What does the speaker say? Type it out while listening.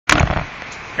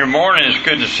Good morning. It's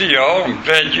good to see you all. I'm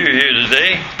glad you're here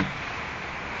today.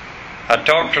 I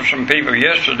talked to some people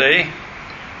yesterday,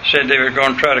 said they were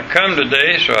going to try to come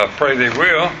today, so I pray they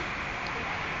will.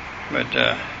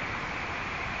 But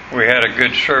we had a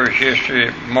good service yesterday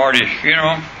at Marty's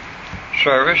funeral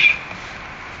service.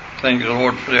 Thank the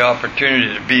Lord for the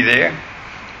opportunity to be there.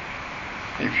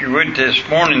 If you would this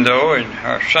morning, though, in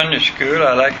our Sunday school,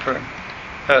 I'd like for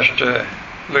us to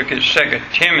look at 2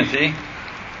 Timothy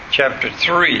chapter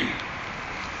 3.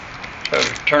 So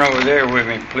turn over there with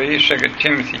me, please. 2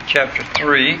 Timothy chapter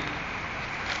 3.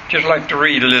 Just like to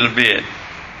read a little bit,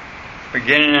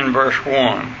 beginning in verse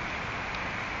 1.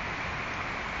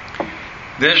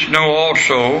 This know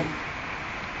also,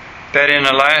 that in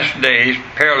the last days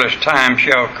perilous times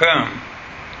shall come.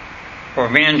 For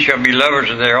men shall be lovers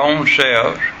of their own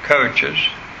selves, covetous,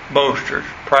 boasters,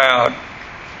 proud,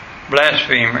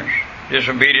 blasphemers,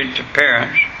 disobedient to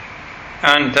parents,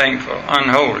 unthankful,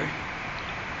 unholy,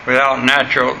 without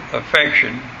natural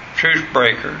affection, truce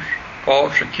breakers,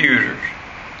 false accusers,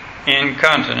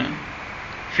 incontinent,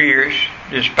 fierce,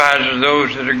 despisers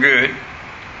those that are good,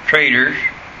 traitors,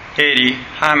 heady,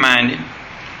 high-minded,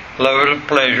 lovers of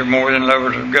pleasure more than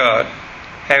lovers of God,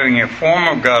 having a form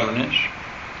of godliness,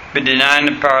 but denying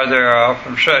the power thereof,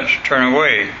 from such turn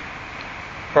away.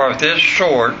 For of this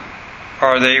sort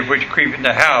are they which creep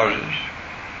into houses,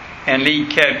 and lead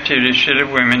captivity silly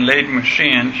women laden with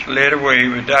sins, led away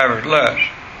with divers lusts,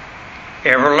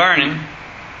 ever learning,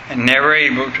 and never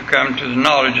able to come to the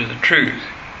knowledge of the truth.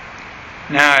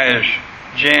 Now as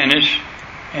Jannes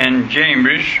and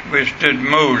Jambres withstood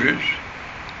Moses,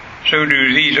 so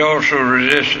do these also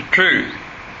resist the truth.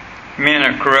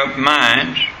 Men of corrupt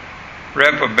minds,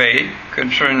 reprobate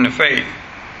concerning the faith.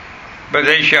 But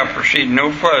they shall proceed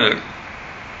no further,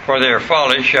 for their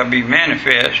folly shall be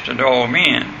manifest unto all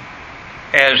men,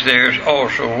 as theirs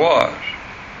also was.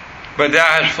 But thou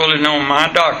hast fully known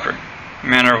my doctrine,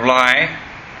 manner of life,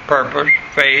 purpose,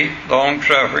 faith,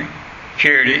 long-suffering,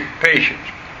 charity, patience,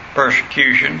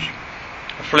 persecutions,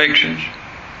 afflictions,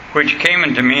 which came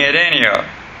unto me at Antioch,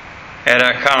 at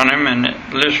Iconium, and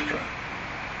at Lystra.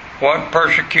 What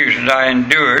persecutions I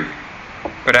endured,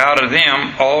 but out of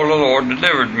them all the Lord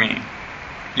delivered me.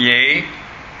 Yea,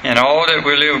 and all that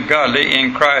will live godly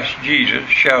in Christ Jesus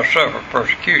shall suffer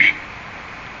persecution.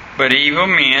 But evil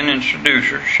men and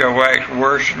seducers shall wax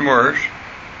worse and worse,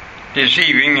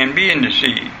 deceiving and being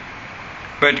deceived.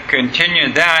 But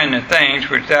continue thou in the things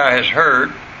which thou hast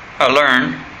heard,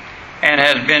 learned, and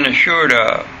hast been assured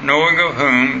of, knowing of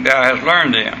whom thou hast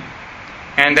learned them,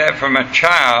 and that from a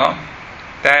child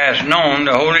thou hast known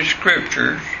the Holy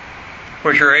Scriptures,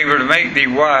 which are able to make thee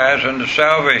wise unto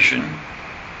salvation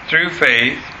through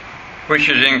faith, which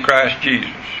is in Christ Jesus.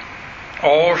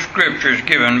 All Scripture is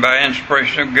given by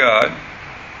inspiration of God,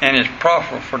 and is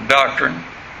profitable for doctrine,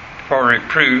 for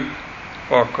reproof,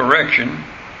 for correction,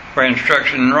 for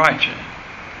instruction in righteousness,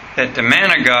 that the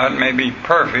man of God may be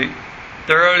perfect,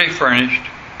 thoroughly furnished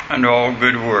unto all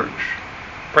good works.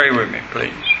 Pray with me,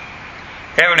 please.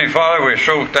 Heavenly Father, we're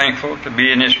so thankful to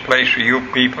be in this place with your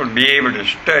people, to be able to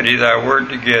study thy word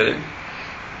together.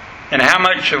 And how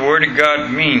much the word of God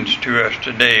means to us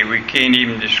today, we can't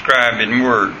even describe in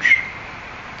words.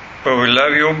 But we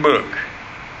love your book.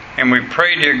 And we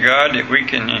pray, dear God, that we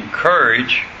can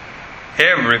encourage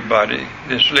everybody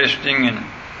that's listening and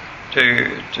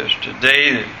to us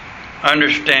today that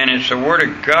understand it's the word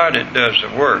of God that does the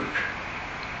work.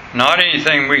 Not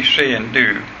anything we say and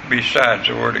do besides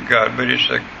the word of God, but it's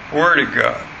the word of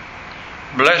God.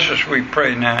 Bless us, we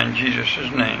pray now in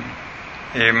Jesus' name.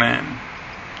 Amen.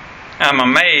 I'm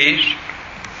amazed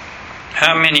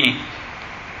how many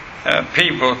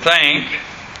people think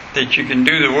that you can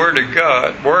do the word of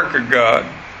God, work of God,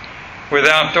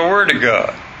 without the word of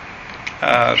God.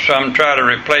 Some try to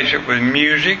replace it with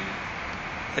music.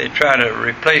 They try to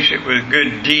replace it with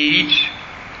good deeds.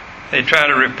 They try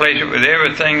to replace it with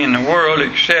everything in the world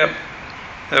except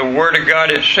the Word of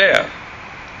God itself.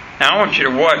 Now I want you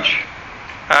to watch.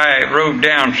 I wrote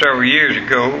down several years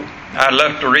ago, I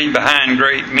love to read behind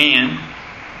great men,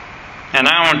 and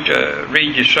I want to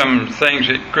read you some things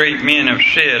that great men have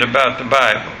said about the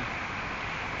Bible.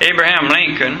 Abraham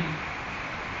Lincoln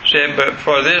said, "But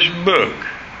for this book,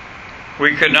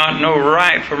 we could not know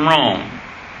right from wrong.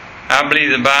 I believe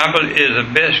the Bible is the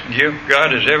best gift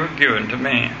God has ever given to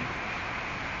man."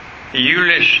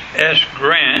 Ulysses S.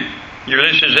 Grant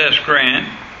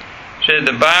said,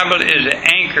 "The Bible is the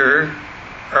anchor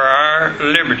of our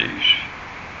liberties."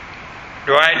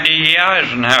 Dwight D.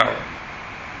 Eisenhower,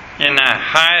 in the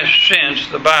highest sense,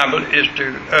 the Bible is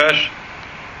to us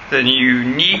the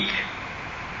unique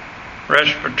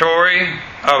respiratory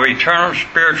of eternal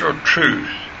spiritual truth.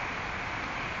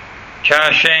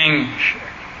 Chiang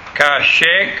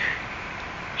Kai-shek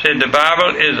said the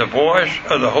Bible is the voice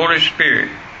of the Holy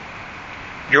Spirit.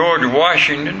 George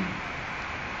Washington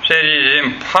said it is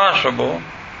impossible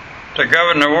to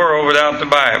govern the world without the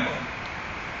Bible.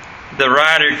 The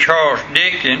writer Charles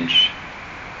Dickens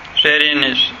said it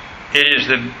is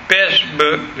the best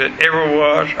book that ever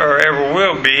was or ever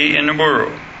will be in the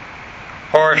world.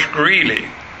 Horace Greeley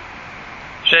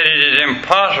said it is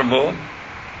impossible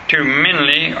to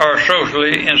mentally or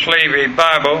socially enslave a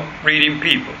Bible-reading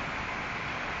people.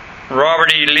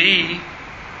 Robert E. Lee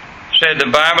said the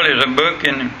Bible is a book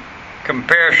in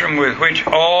comparison with which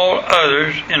all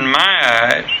others, in my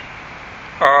eyes,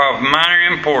 are of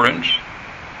minor importance,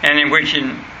 and in which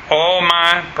in all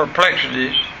my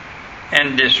perplexities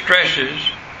and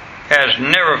distresses has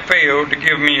never failed to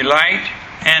give me light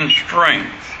and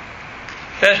strength.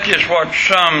 That's just what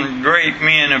some great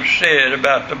men have said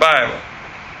about the Bible.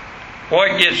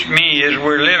 What gets me is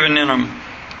we're living in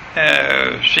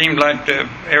seems like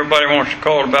everybody wants to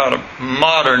call it about a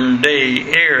modern day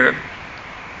era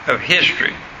of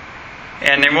history,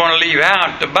 and they want to leave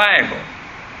out the Bible.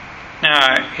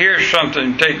 Now, here's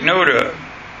something to take note of.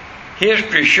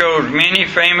 History shows many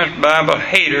famous Bible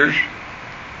haters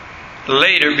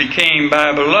later became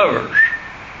Bible lovers,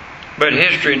 but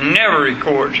history never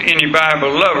records any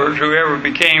Bible lovers who ever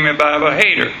became a Bible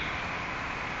hater.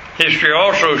 History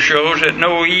also shows that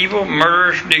no evil,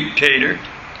 murderous dictator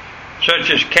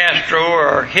such as Castro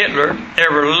or Hitler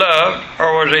ever loved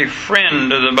or was a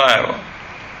friend of the Bible.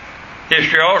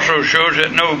 History also shows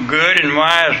that no good and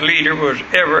wise leader was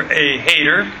ever a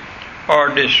hater or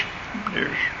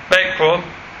disrespectful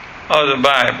of the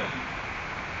Bible.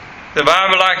 The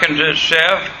Bible likens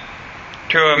itself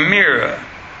to a mirror.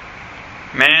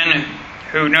 Man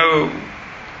who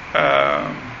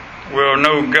will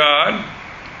know God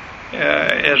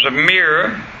as a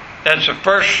mirror. That's the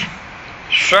first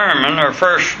sermon or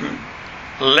first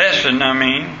lesson,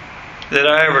 that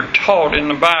I ever taught in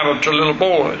the Bible to little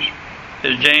boys.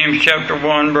 Is James chapter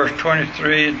 1, verse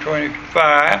 23 and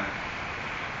 25,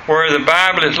 where the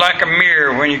Bible is like a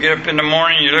mirror. When you get up in the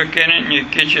morning, you look in it and you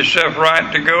get yourself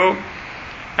right to go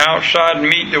outside and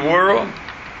meet the world.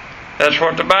 That's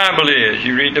what the Bible is.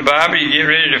 You read the Bible, you get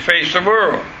ready to face the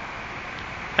world.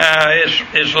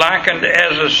 It's likened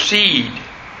as a seed,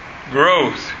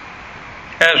 growth,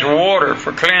 as water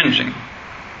for cleansing,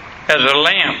 as a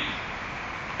lamp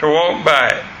to walk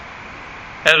by,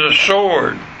 as a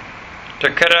sword to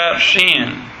cut out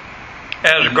sin,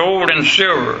 as gold and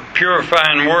silver,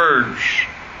 purifying words,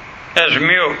 as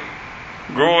milk,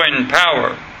 growing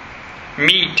power,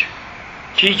 meat,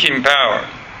 teaching power,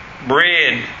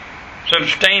 bread,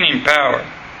 sustaining power,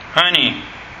 honey,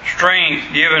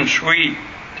 strength, given sweet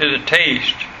to the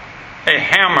taste, a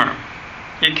hammer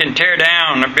you can tear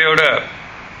down and build up.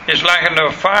 It's likened to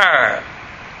a fire,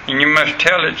 and you must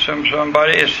tell it to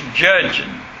somebody. It's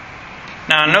judging.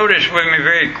 Now notice with me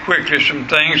very quickly some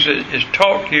things that is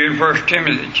taught to you in 1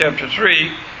 Timothy chapter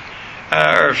 3,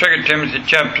 or 2 Timothy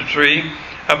chapter 3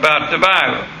 about the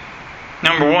Bible.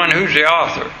 Number one, who's the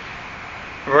author?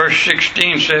 Verse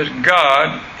 16 says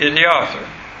God is the author.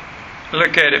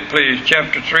 Look at it please,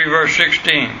 chapter 3 verse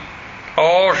 16.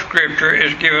 All Scripture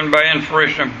is given by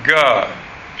inspiration of God.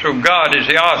 So God is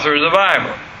the author of the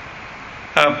Bible.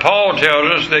 Paul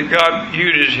tells us that God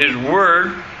uses His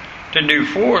Word to do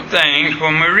four things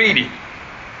when we read it.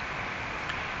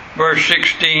 Verse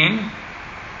 16,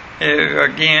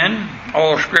 again,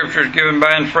 all Scripture is given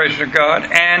by inspiration of God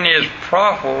and is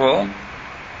profitable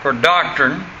for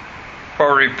doctrine,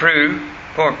 for reproof,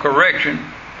 for correction,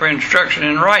 for instruction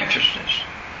in righteousness.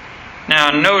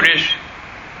 Now notice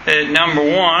that number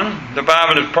one, the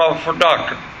Bible is profitable for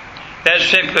doctrine. That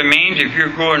simply means if you're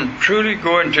truly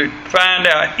going to find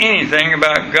out anything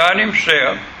about God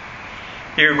Himself,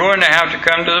 you're going to have to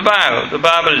come to the Bible. The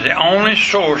Bible is the only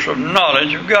source of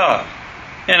knowledge of God.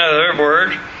 In other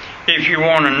words, if you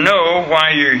want to know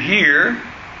why you're here,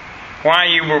 why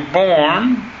you were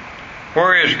born,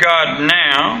 where is God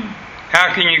now,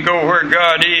 how can you go where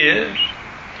God is,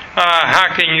 how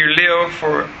can you live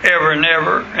forever and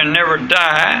ever and never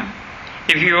die,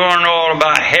 if you want to know all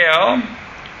about hell,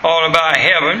 all about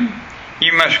heaven,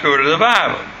 you must go to the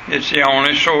Bible. It's the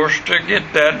only source to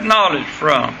get that knowledge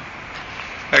from.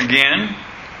 Again,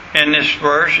 in this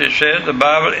verse it says the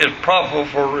Bible is profitable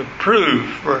for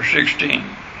reproof, verse 16.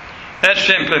 That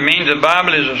simply means the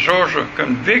Bible is a source of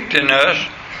convicting us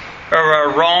of our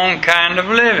wrong kind of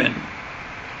living.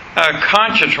 Our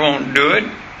conscience won't do it.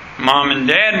 Mom and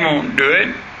Dad won't do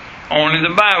it. Only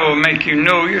the Bible will make you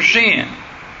know your sin.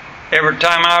 every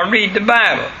time I read the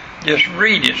Bible. Just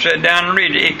read it. Sit down and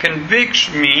read it. It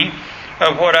convicts me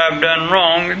of what I've done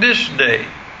wrong this day.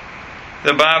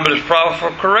 The Bible is proper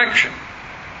for correction.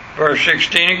 Verse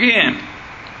 16 again.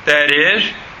 That is,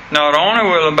 not only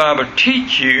will the Bible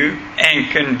teach you and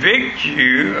convict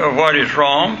you of what is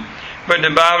wrong, but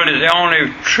the Bible is the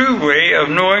only true way of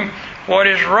knowing what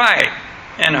is right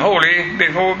and holy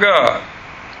before God.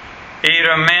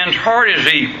 Either a man's heart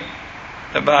is evil.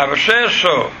 The Bible says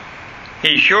so.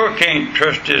 He sure can't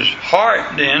trust his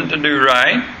heart then to do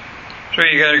right, so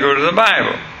you got to go to the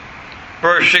Bible.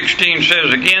 Verse 16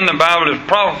 says again, the Bible is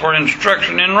proper for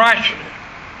instruction in righteousness.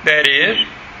 That is,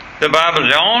 the Bible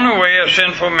is the only way a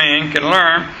sinful man can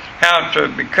learn how to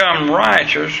become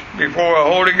righteous before a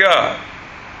holy God.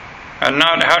 I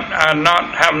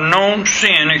not have known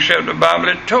sin except the Bible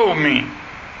had told me.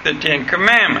 The Ten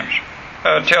Commandments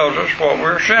tells us what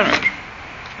we're sinners.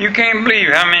 You can't believe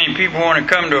how many people want to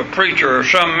come to a preacher or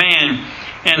some man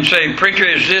and say, preacher,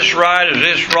 is this right? Is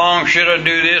this wrong? Should I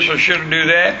do this or should I do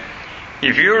that?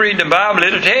 If you read the Bible,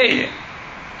 it'll tell you.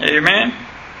 Amen?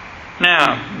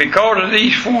 Now, because of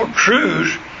these four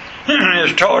truths,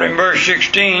 as taught in verse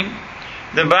 16,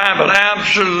 the Bible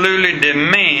absolutely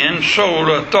demands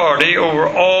sole authority over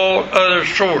all other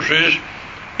sources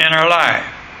in our life.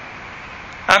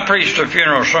 I preached a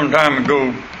funeral some time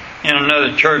ago in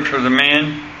another church with a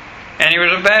man, and he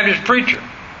was a Baptist preacher.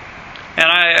 And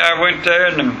I went there,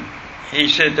 and he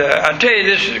said, I tell you,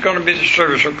 this is going to be the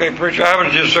service, okay, preacher? I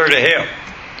was just there to help.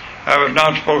 I was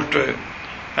not supposed to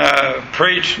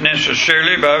preach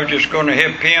necessarily, but I was just going to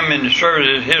help him in the service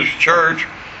at his church.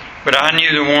 But I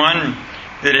knew the one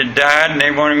that had died, and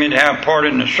they wanted me to have part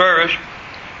in the service.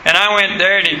 And I went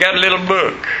there, and he got a little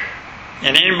book,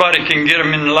 and anybody can get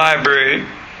them in the library.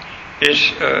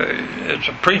 It's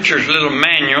a preacher's little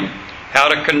manual, how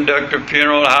to conduct a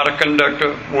funeral, how to conduct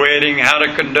a wedding, how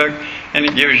to conduct, and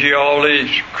it gives you all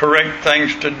these correct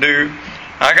things to do.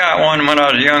 I got one when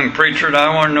I was a young preacher, and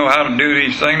I wanted to know how to do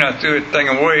these things. I threw that thing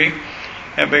away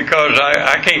because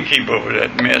I can't keep up with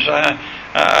that mess.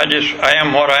 I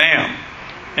am what I am.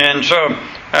 And so,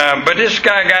 but this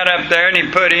guy got up there and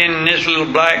he put in this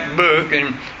little black book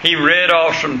and he read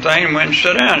off some things and went and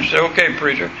sat down and said, okay,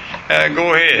 preacher,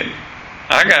 go ahead.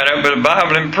 I got up with the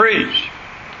Bible and preached.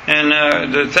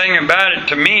 And the thing about it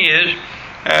to me is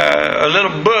a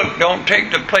little book don't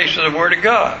take the place of the Word of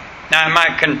God. Now, it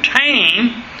might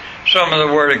contain some of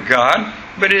the Word of God,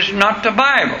 but it's not the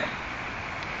Bible.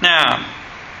 Now,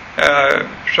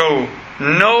 so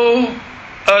no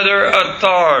other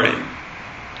authority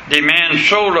demands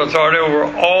sole authority over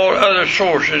all other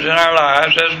sources in our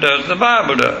lives as does the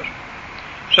Bible does,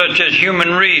 such as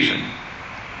human reason.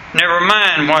 Never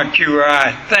mind what you or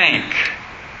I think.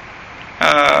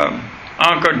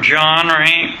 Uncle John or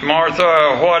Aunt Martha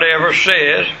or whatever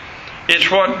says, it's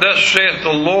what thus saith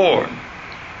the Lord.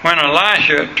 When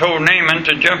Elisha told Naaman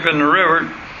to jump in the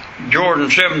river Jordan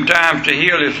 7 times to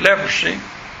heal his leprosy,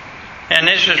 and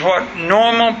this is what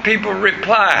normal people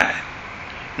reply.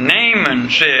 Naaman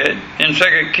said in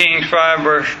 2 Kings 5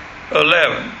 verse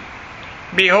 11,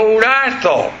 behold, I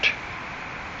thought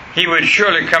he would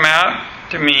surely come out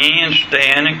to me and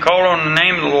stand and call on the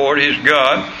name of the Lord his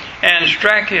God and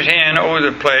strike his hand over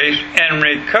the place and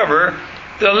recover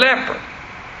the leper.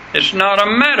 It's not a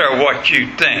matter of what you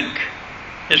think.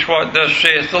 It's what thus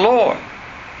saith the Lord.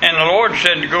 And the Lord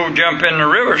said to go jump in the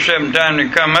river 7 times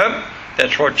and come up.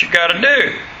 That's what you got to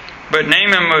do. But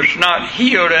Naaman was not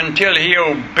healed until he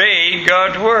obeyed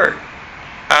God's word.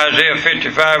 Isaiah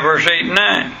 55 verse 8 and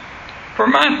 9. For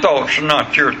my thoughts are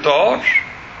not your thoughts,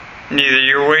 neither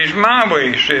your ways my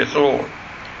ways, saith the Lord.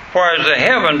 For as the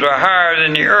heavens are higher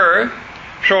than the earth,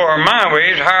 so are my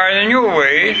ways higher than your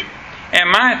ways, and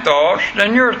my thoughts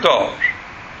than your thoughts.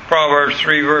 Proverbs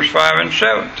 3 verse 5 and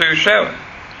 7 through 7.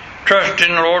 Trust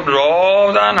in the Lord with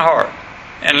all thine heart,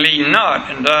 and lean not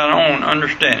in thine own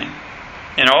understanding.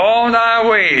 In all thy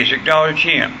ways acknowledge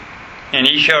him, and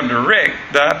he shall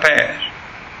direct thy paths.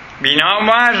 Be not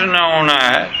wise in thy own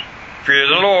eyes, fear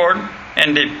the Lord,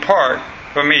 and depart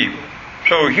from evil.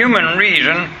 So human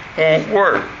reason won't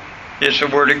work. It's the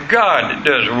Word of God that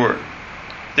does the work.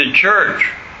 The church,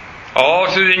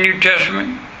 all through the New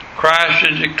Testament, Christ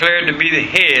is declared to be the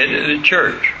head of the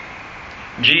church.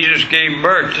 Jesus gave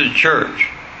birth to the church.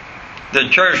 The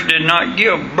church did not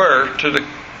give birth to the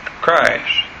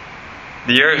Christ.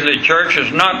 The earthly church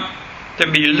is not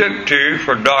to be looked to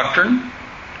for doctrine,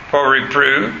 for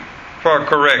reproof, for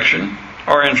correction,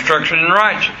 or instruction in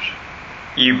righteousness.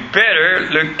 You better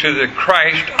look to the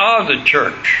Christ of the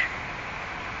church.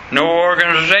 No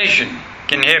organization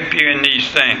can help you in these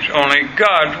things. Only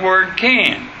God's Word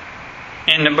can.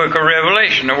 In the book of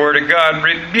Revelation, the Word of God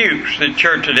rebukes the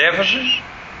church at Ephesus,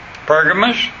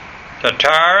 Pergamos,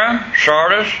 Thyatira,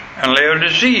 Sardis, and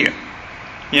Laodicea.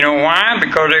 You know why?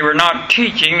 Because they were not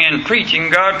teaching and preaching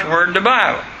God's Word, the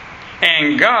Bible.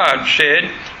 And God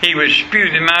said He would spew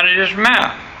them out of His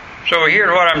mouth. So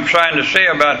here's what I'm trying to say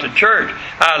about the church.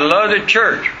 I love the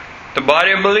church, the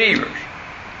body of believers.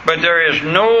 But there is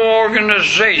no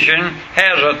organization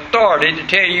has authority to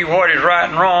tell you what is right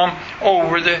and wrong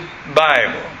over the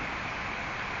Bible.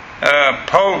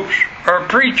 Popes or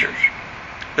preachers.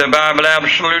 The Bible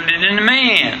absolutely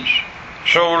demands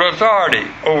sole authority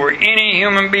over any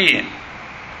human being.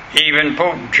 Even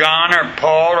Pope John or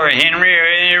Paul or Henry or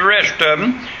any of the rest of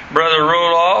them, Brother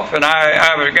Roloff, and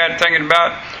I got thinking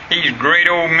about these great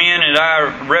old men that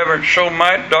I reverence so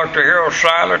much, Dr. Harold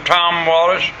Seiler, Tom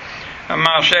Wallace, and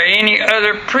myself, any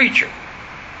other preacher.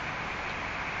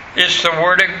 It's the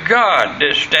Word of God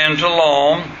that stands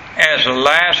alone as the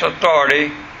last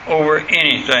authority over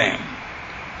anything.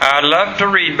 I love to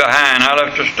read behind, I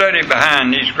love to study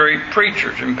behind these great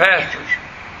preachers and pastors.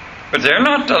 But they're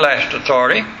not the last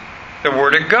authority. The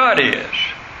Word of God is.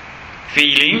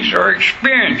 Feelings or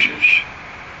experiences.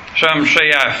 Some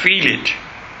say, I feel it,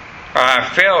 or I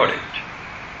felt it.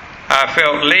 I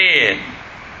felt led.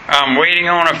 I'm waiting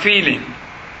on a feeling.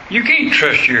 You can't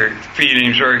trust your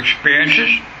feelings or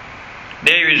experiences.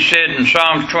 David said in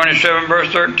Psalms 27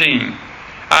 verse 13,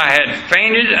 I had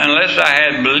fainted unless I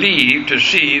had believed to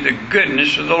see the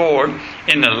goodness of the Lord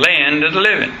in the land of the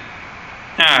living.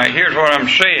 Now, here's what I'm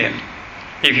saying.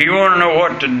 If you want to know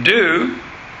what to do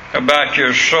about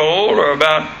your soul or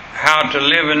about how to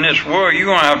live in this world, you're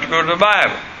going to have to go to the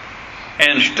Bible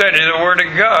and study the Word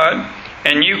of God,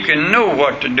 and you can know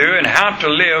what to do and how to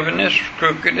live in this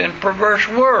crooked and perverse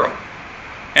world.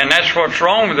 And that's what's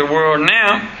wrong with the world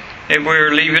now, that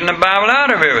we're leaving the Bible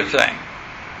out of everything.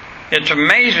 It's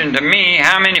amazing to me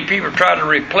how many people try to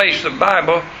replace the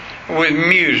Bible with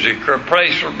music or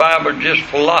replace the Bible with just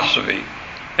philosophy.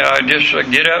 Just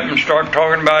get up and start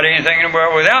talking about anything in the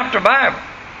world without the Bible.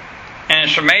 And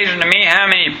it's amazing to me how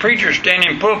many preachers stand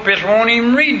in pulpits won't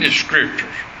even read the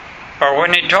Scriptures. Or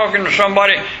when they're talking to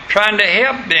somebody trying to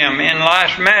help them in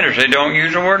life's matters, they don't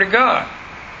use the Word of God.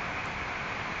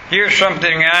 Here's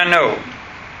something I know.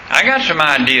 I got some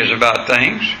ideas about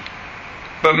things,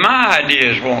 but my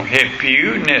ideas won't help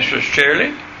you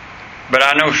necessarily. But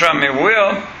I know something that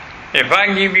will. If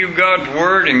I give you God's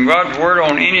Word and God's Word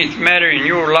on any matter in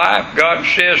your life, God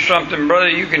says something, brother,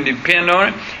 you can depend on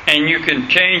it, and you can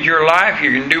change your life.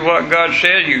 You can do what God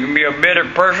says. You can be a better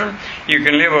person. You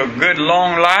can live a good,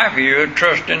 long life. You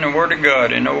trust in the Word of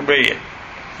God and obey it.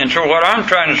 And so what I'm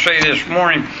trying to say this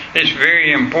morning is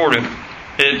very important.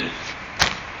 2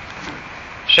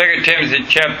 Timothy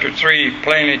chapter 3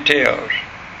 plainly tells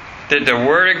that the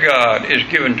Word of God is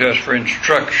given to us for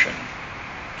instruction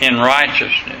in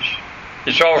righteousness.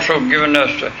 It's also given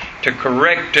us to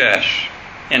correct us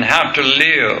in how to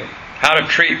live, how to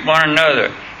treat one another,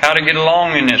 how to get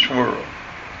along in this world.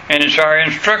 And it's our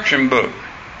instruction book.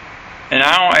 And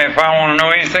if I want to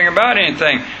know anything about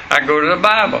anything, I go to the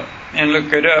Bible and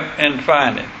look it up and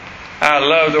find it. I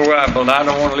love the Bible, and I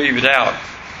don't want to leave it out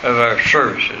of our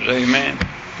services. Amen.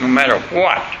 No matter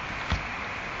what.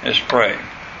 Let's pray.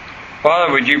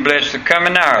 Father, would you bless the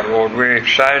coming hour, Lord? We're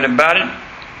excited about it.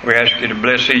 We ask you to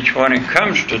bless each one who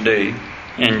comes today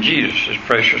in Jesus'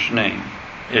 precious name.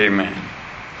 Amen.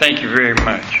 Thank you very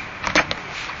much.